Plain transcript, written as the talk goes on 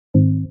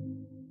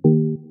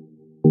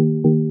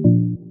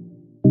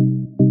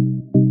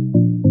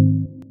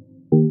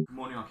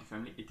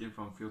family, Etienne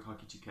from Field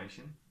Hockey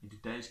Education. In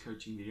today's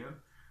coaching video,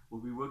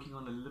 we'll be working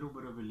on a little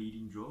bit of a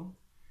leading drill.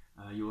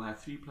 You'll have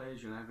three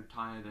players, you'll have a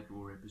tire that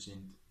will represent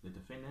the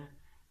defender,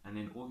 and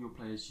then all your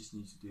players just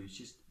need to do is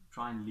just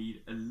try and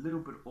lead a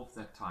little bit off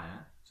that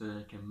tire so that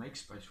they can make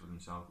space for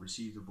themselves,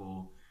 receive the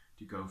ball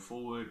to go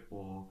forward,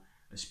 or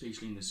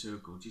especially in the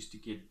circle, just to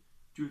get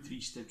 2 or 3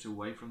 steps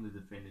away from the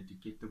defender to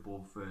get the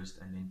ball first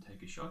and then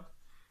take a shot.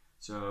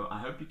 So I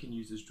hope you can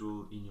use this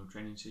drill in your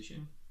training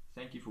session.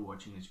 Thank you for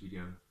watching this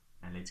video,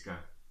 and let's go.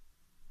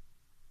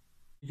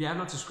 If you have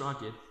not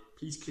subscribed yet,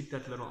 please click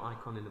that little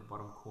icon in the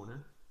bottom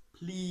corner.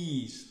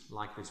 Please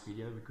like this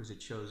video because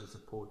it shows the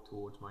support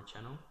towards my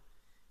channel.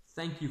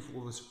 Thank you for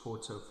all the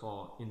support so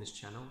far in this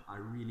channel. I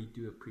really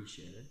do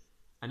appreciate it,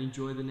 and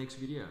enjoy the next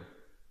video.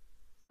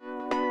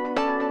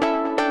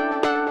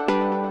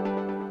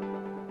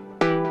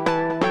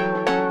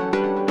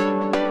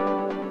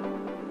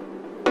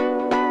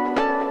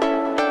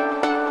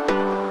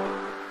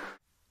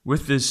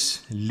 With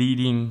this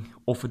leading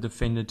off a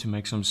defender to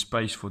make some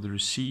space for the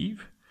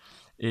receive,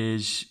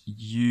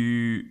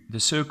 the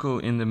circle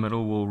in the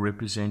middle will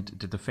represent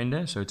the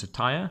defender, so it's a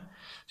tire.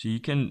 So you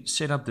can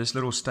set up this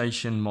little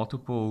station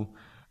multiple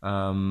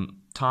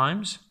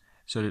times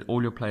so that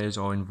all your players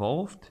are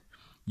involved.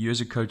 You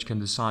as a coach can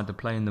decide the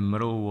player in the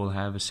middle will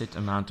have a set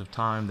amount of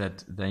time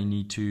that they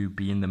need to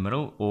be in the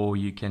middle, or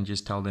you can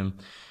just tell them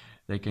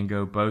they can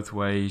go both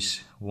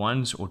ways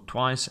once or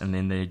twice, and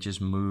then they just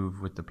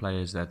move with the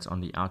players that's on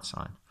the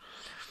outside.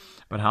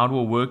 But how it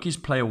will work is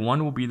player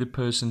 1 will be the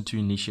person to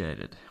initiate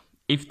it.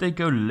 If they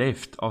go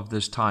left of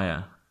this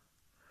tire,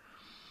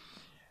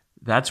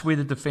 that's where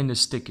the defender's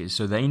stick is.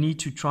 So they need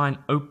to try and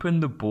open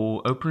the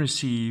ball, open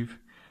receive,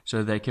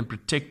 so they can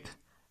protect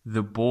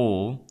the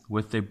ball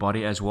with their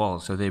body as well.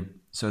 So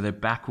their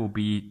back will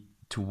be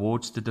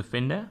towards the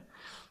defender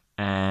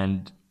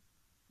and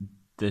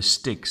the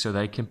stick, so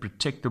they can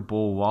protect the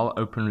ball while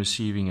open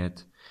receiving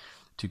it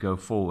to go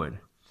forward.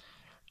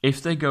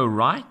 If they go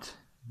right,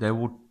 they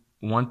will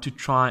want to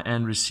try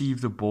and receive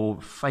the ball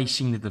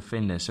facing the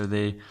defender, so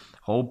their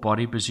whole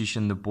body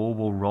position, the ball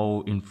will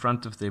roll in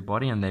front of their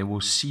body and they will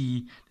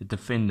see the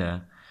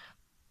defender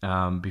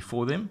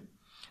before them.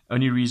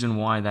 Only reason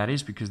why that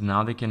is because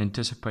now they can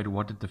anticipate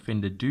what the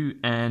defender do,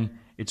 and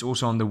it's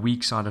also on the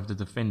weak side of the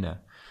defender,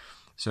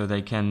 so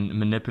they can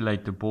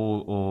manipulate the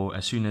ball, or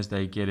as soon as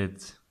they get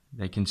it,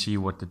 they can see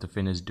what the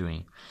defender is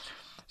doing.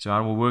 So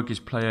how it will work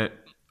is player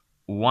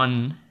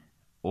 1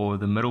 or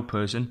the middle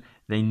person,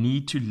 they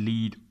need to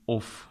lead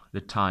off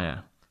the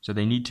tire. So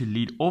they need to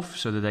lead off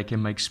so that they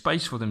can make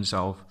space for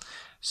themselves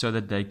so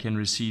that they can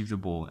receive the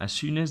ball. As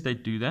soon as they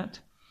do that,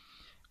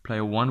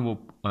 player 1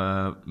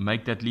 will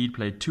make that lead,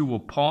 player 2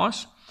 will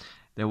pass,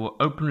 they will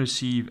open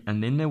receive,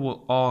 and then they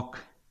will arc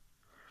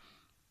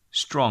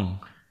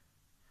strong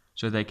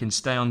so they can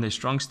stay on their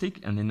strong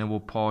stick, and then they will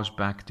pass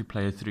back to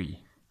player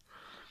 3.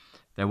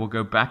 They will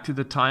go back to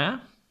the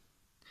tire,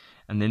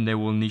 and then they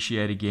will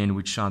initiate again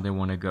which side they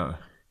want to go.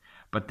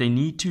 But they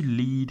need to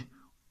lead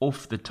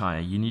off the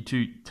tire. You need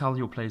to tell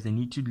your players they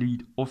need to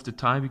lead off the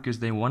tire because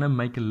they want to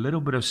make a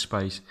little bit of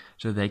space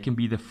so they can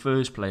be the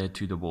first player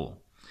to the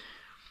ball.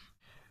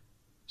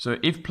 So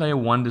if player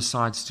 1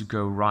 decides to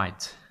go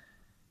right,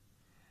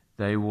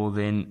 they will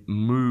then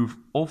move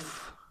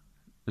off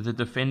the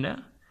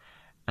defender,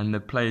 and the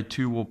player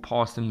 2 will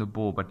pass them the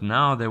ball. But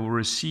now they will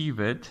receive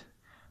it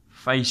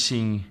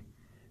facing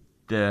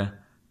the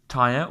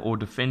tire or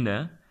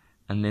defender,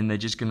 and then they're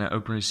just going to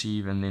open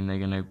receive, and then they're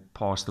going to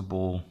pass the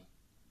ball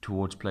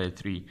towards player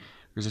 3.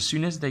 Because as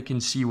soon as they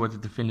can see what the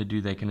defender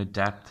do, they can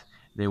adapt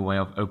their way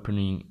of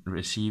opening,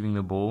 receiving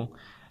the ball,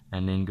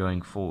 and then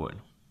going forward.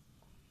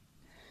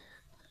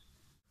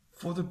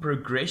 For the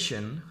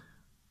progression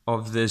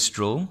of this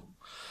drill,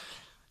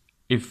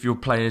 if your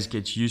players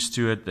get used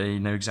to it, they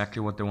know exactly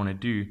what they want to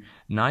do.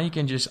 Now you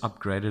can just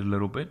upgrade it a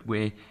little bit,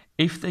 where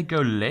if they go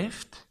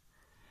left,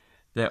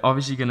 they're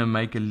obviously going to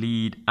make a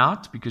lead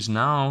out, because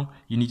now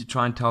you need to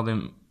try and tell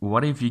them,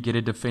 what if you get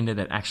a defender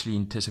that actually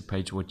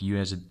anticipates what you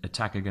as an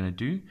attacker are going to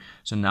do?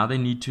 So now they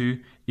need to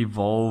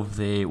evolve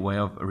their way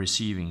of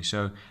receiving.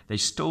 So they're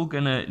still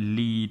going to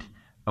lead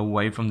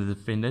away from the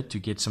defender to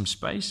get some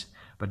space,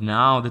 but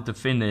now the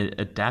defender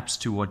adapts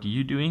to what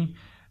you're doing.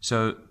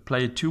 So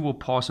player 2 will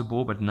pass the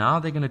ball, but now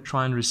they're going to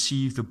try and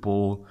receive the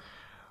ball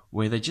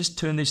where they just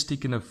turn their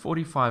stick in a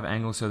 45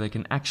 angle so they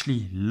can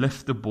actually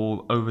lift the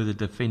ball over the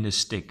defender's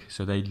stick.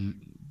 So they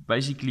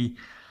basically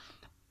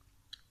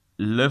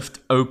lift,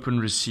 open,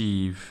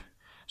 receive,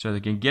 so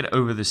they can get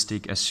over the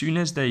stick. As soon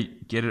as they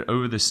get it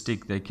over the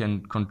stick, they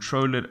can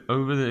control it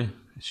over the,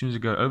 as soon as they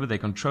go over, they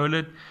control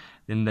it,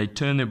 then they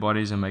turn their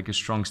bodies and make a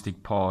strong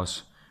stick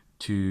pass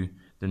to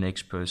the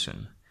next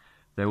person.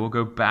 They will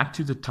go back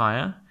to the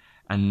tire,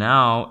 and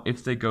now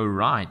if they go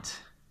right,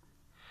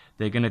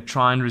 they're going to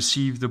try and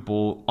receive the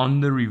ball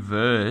on the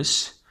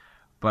reverse,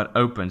 but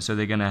open. So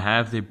they're going to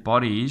have their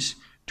bodies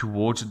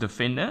towards the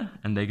defender,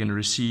 and they're going to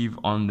receive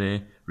on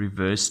their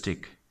reverse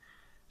stick.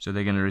 So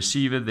they're going to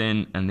receive it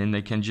then, and then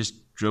they can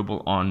just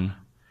dribble on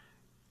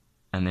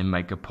and then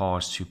make a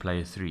pass to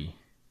player 3.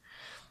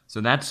 So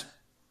that's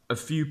a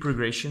few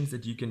progressions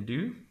that you can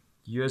do.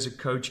 You as a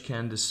coach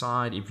can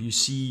decide if you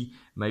see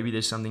maybe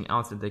there's something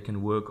else that they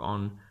can work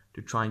on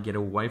to try and get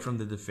away from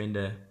the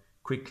defender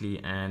quickly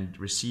and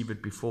receive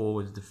it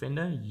before the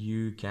defender.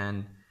 You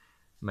can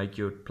make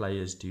your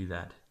players do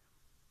that.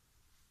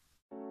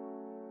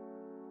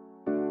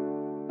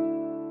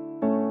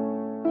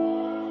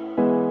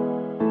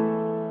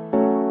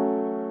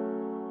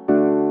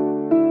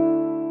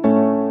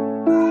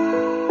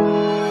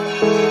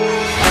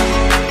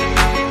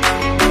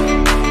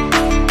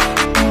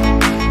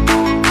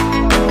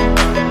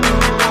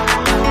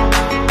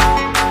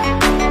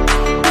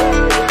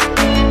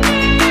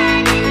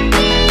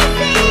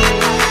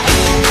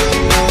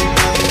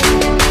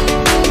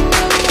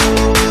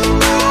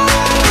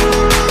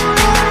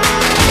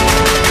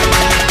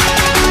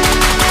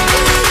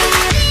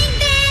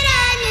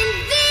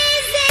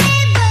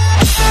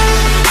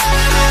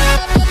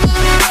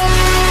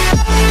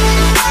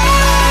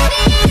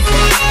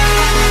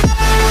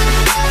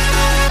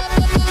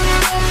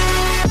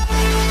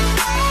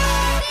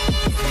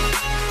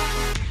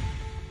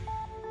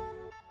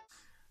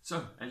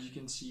 So, as you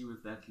can see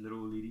with that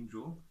little leading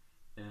draw,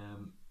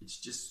 it's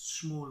just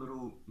small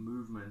little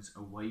movements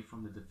away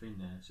from the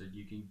defender so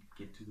you can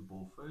get to the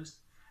ball first,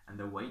 and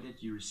the way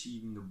that you're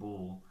receiving the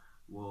ball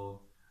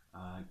will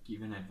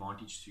give an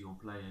advantage to your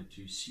player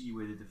to see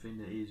where the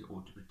defender is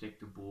or to protect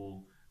the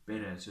ball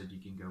better so that you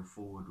can go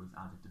forward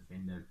without the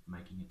defender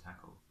making a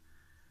tackle.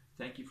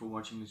 Thank you for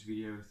watching this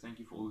video. Thank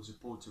you for all the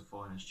support so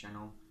far on this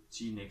channel.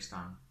 See you next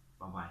time.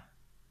 Bye bye.